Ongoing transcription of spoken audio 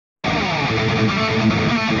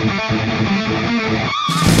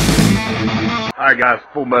Alright guys,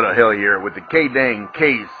 Full Metal Hell here with the DENG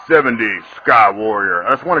K70 Sky Warrior.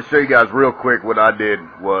 I just want to show you guys real quick what I did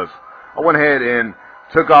was I went ahead and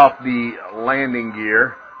took off the landing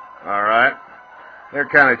gear. Alright, they're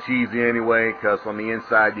kind of cheesy anyway because on the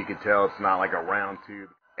inside you can tell it's not like a round tube.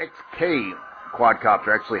 XK quadcopter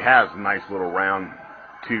actually has a nice little round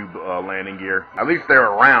tube landing gear. At least they're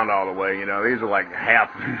round all the way, you know. These are like half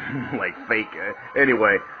like fake.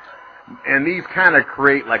 Anyway, and these kind of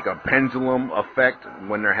create like a pendulum effect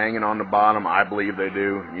when they're hanging on the bottom. I believe they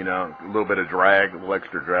do, you know, a little bit of drag, a little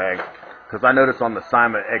extra drag. Because I noticed on the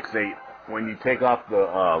Sima X8, when you take off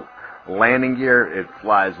the landing gear, it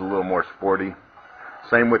flies a little more sporty.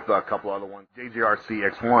 Same with a couple other ones. JGRC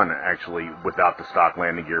X1 actually, without the stock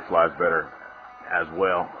landing gear, flies better as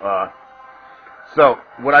well. So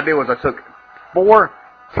what I did was I took 4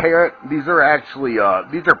 Tarot. These are actually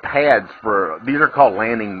these are pads for. These are called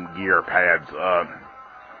landing gear pads.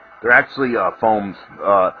 They're actually foams.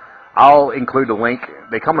 I'll include the link.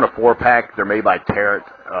 They come in a 4-pack. They're made by Tarot.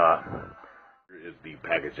 Here is the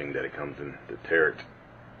packaging that it comes in. The Tarot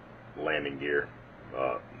landing gear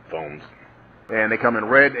foams, and they come in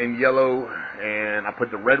red and yellow. And I put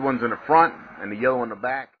the red ones in the front and the yellow in the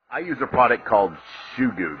back. I use a product called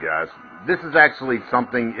Shugu, guys. This is actually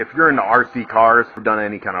something, if you're into RC cars, if you've done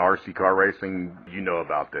any kind of RC car racing, you know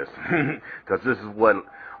about this. Because this is what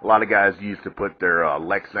a lot of guys use to put their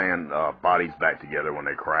Lexan bodies back together when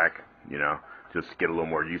they crack, you know, just to get a little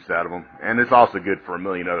more use out of them. And it's also good for a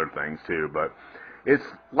million other things, too. But it's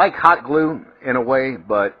like hot glue in a way,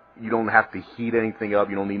 but you don't have to heat anything up.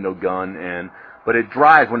 You don't need no gun. But it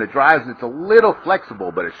dries. When it dries, it's a little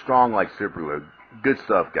flexible, but it's strong like super glue. Good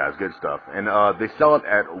stuff, guys, good stuff. And they sell it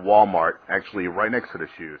at Walmart, actually, right next to the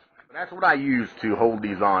shoes. That's what I used to hold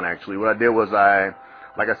these on, actually. What I did was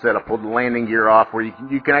like I said, I pulled the landing gear off where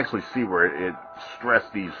you can actually see where it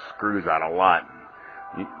stressed these screws out a lot.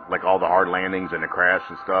 Like all the hard landings and the crash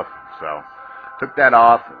and stuff. So, took that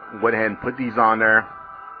off, went ahead and put these on there.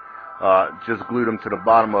 Just glued them to the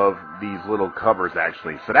bottom of these little covers,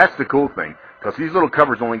 actually. So that's the cool thing, because these little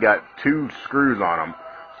covers only got 2 screws on them.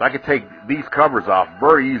 So I could take these covers off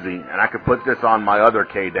very easy, and I could put this on my other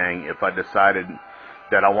K-Dang if I decided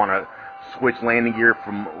that I want to switch landing gear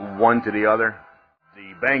from one to the other.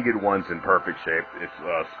 The Banggood one's in perfect shape.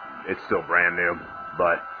 It's still brand new,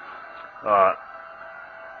 but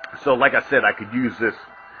so like I said, I could use this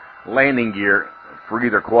landing gear for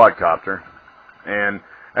either quadcopter, and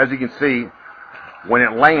as you can see, when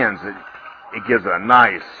it lands, it gives it a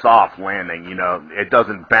nice soft landing, you know. It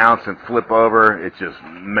doesn't bounce and flip over. It's just,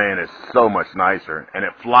 man, it's so much nicer. And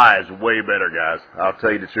it flies way better, guys. I'll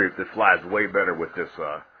tell you the truth. It flies way better with this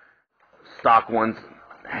stock ones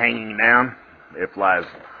hanging down. It flies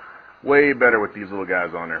way better with these little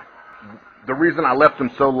guys on there. The reason I left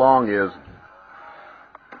them so long is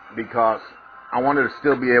because I wanted to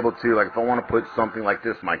still be able to, like, if I want to put something like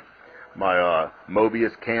this, my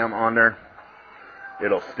Mobius cam on there,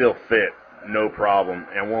 it'll still fit. No problem,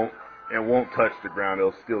 and won't touch the ground.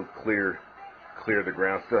 It'll still clear the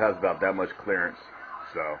ground. Still has about that much clearance.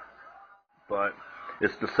 So, but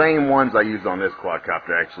it's the same ones I used on this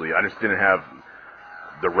quadcopter. Actually, I just didn't have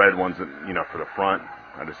the red ones, you know, for the front.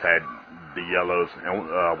 I just had the yellows,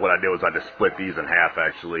 and what I did was I just split these in half.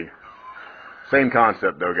 Actually, same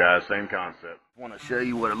concept though, guys. Same concept. I want to show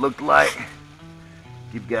you what it looked like.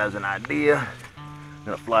 Give you guys an idea. I'm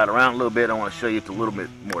going to fly it around a little bit. I want to show you it's a little bit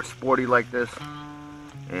more sporty like this.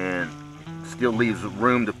 And still leaves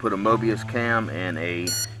room to put a Mobius cam and a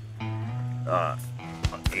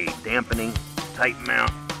dampening type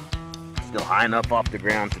mount. Still high enough off the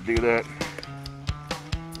ground to do that.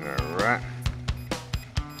 Alright.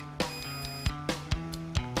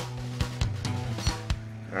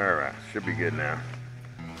 Alright, should be good now.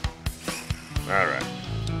 Alright.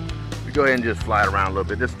 Go ahead and just fly it around a little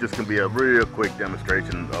bit. This is just going to be a real quick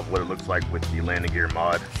demonstration of what it looks like with the landing gear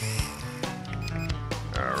mod.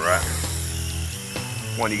 Alright.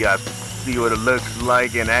 Want you guys to see what it looks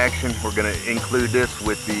like in action. We're going to include this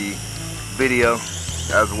with the video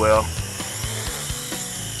as well.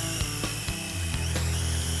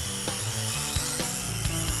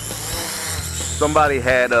 Somebody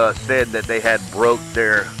had said that they had broke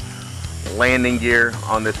their landing gear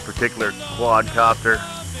on this particular quadcopter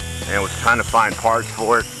and was trying to find parts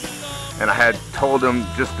for it, and I had told him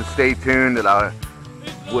just to stay tuned, that I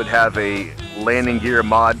would have a landing gear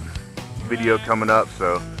mod video coming up,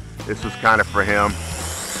 so this was kind of for him.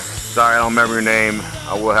 Sorry, I don't remember your name.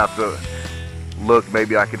 I will have to look,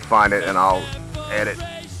 maybe I could find it and I'll add it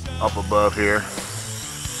up above here.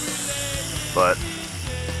 But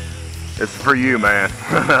This is for you, man.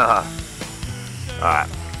 Alright. I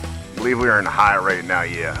believe we are in high right now.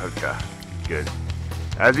 Yeah, okay. Good.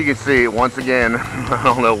 As you can see, once again, I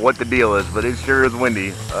don't know what the deal is, but it sure is windy.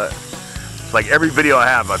 It's like every video I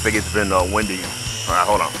have, I think it's been windy. Alright,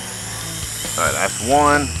 hold on. Alright, that's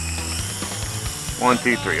 1, 1,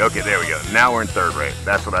 2, 3. Okay, there we go. Now we're in third rate.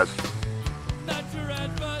 That's what I was...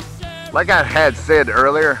 Like I had said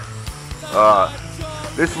earlier,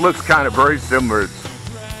 this looks kind of very similar.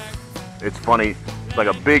 It's funny. It's like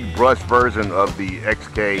a big brush version of the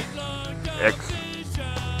XK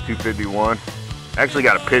X251. I actually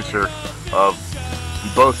got a picture of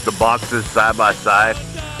both the boxes side by side.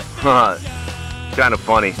 Kind of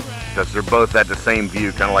funny because they're both at the same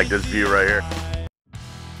view, kind of like this view right here.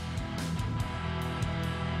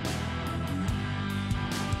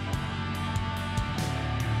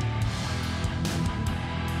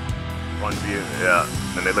 One view, yeah,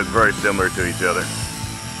 and they look very similar to each other.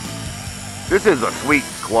 This is a sweet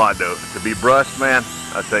quad though. To be brushed, man,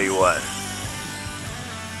 I'll tell you what.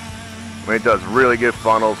 I mean, it does really good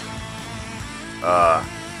funnels.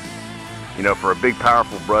 You know, for a big,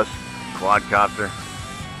 powerful brush quadcopter,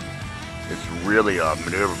 it's really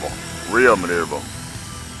maneuverable, real maneuverable.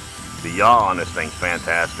 The yaw on this thing's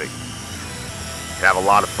fantastic. You have a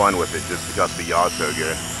lot of fun with it just because the yaw is so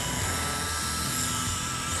good.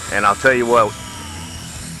 And I'll tell you what,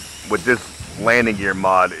 with this landing gear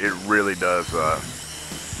mod, it really does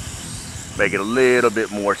make it a little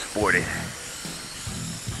bit more sporty.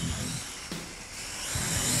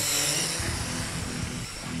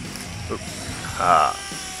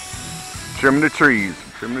 Trimming the trees,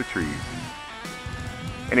 trimming the trees.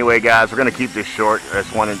 Anyway, guys, we're gonna keep this short. I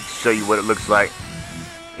just wanted to show you what it looks like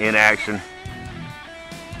in action.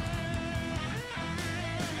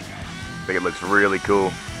 I think it looks really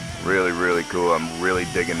cool. Really, really cool. I'm really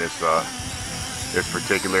digging this this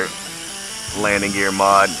particular landing gear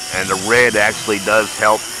mod, and the red actually does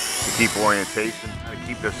help to keep orientation. I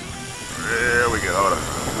keep this. There we go. Hold on.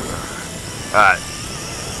 All right.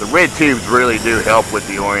 The red tubes really do help with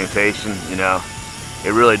the orientation. You know,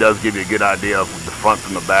 it really does give you a good idea of the front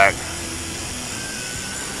from the back.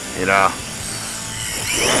 You know,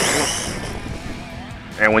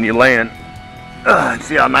 and when you land,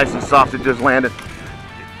 see how nice and soft it just landed.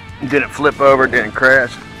 Didn't flip over, didn't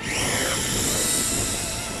crash.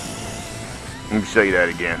 Let me show you that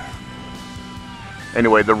again.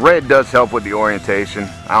 Anyway, the red does help with the orientation.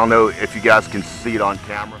 I don't know if you guys can see it on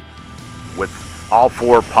camera. With all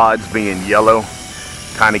 4 pods being yellow,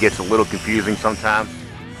 kind of gets a little confusing sometimes.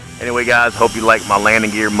 Anyway, guys, hope you like my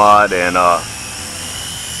landing gear mod, and oh,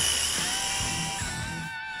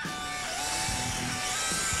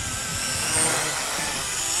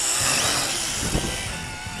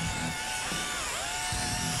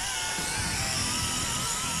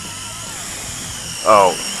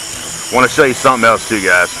 I want to show you something else too,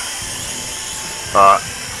 guys. I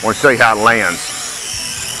want to show you how it lands.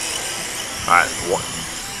 Alright,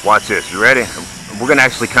 watch this. You ready? We're going to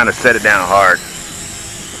actually kind of set it down hard.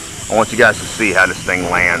 I want you guys to see how this thing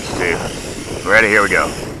lands too. Ready? Here we go.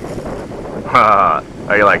 How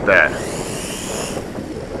you like that?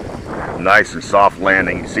 Nice and soft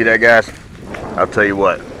landing. You see that, guys? I'll tell you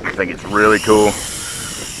what. I think it's really cool.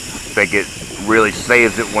 I think it really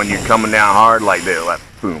saves it when you're coming down hard like this. Like,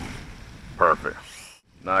 boom. Perfect.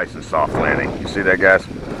 Nice and soft landing. You see that, guys?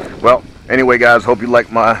 Well, anyway, guys, hope you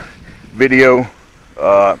like my video,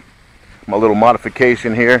 my little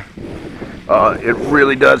modification here. It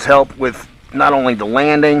really does help with not only the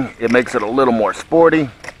landing, it makes it a little more sporty,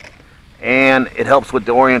 and it helps with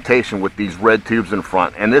the orientation with these red tubes in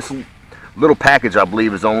front. And this little package, I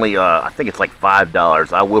believe, is only I think it's like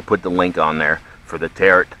 $5. I will put the link on there for the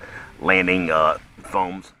Tarot landing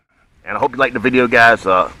foams. And I hope you liked the video, guys.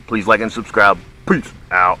 Please like and subscribe. Peace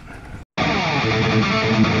out.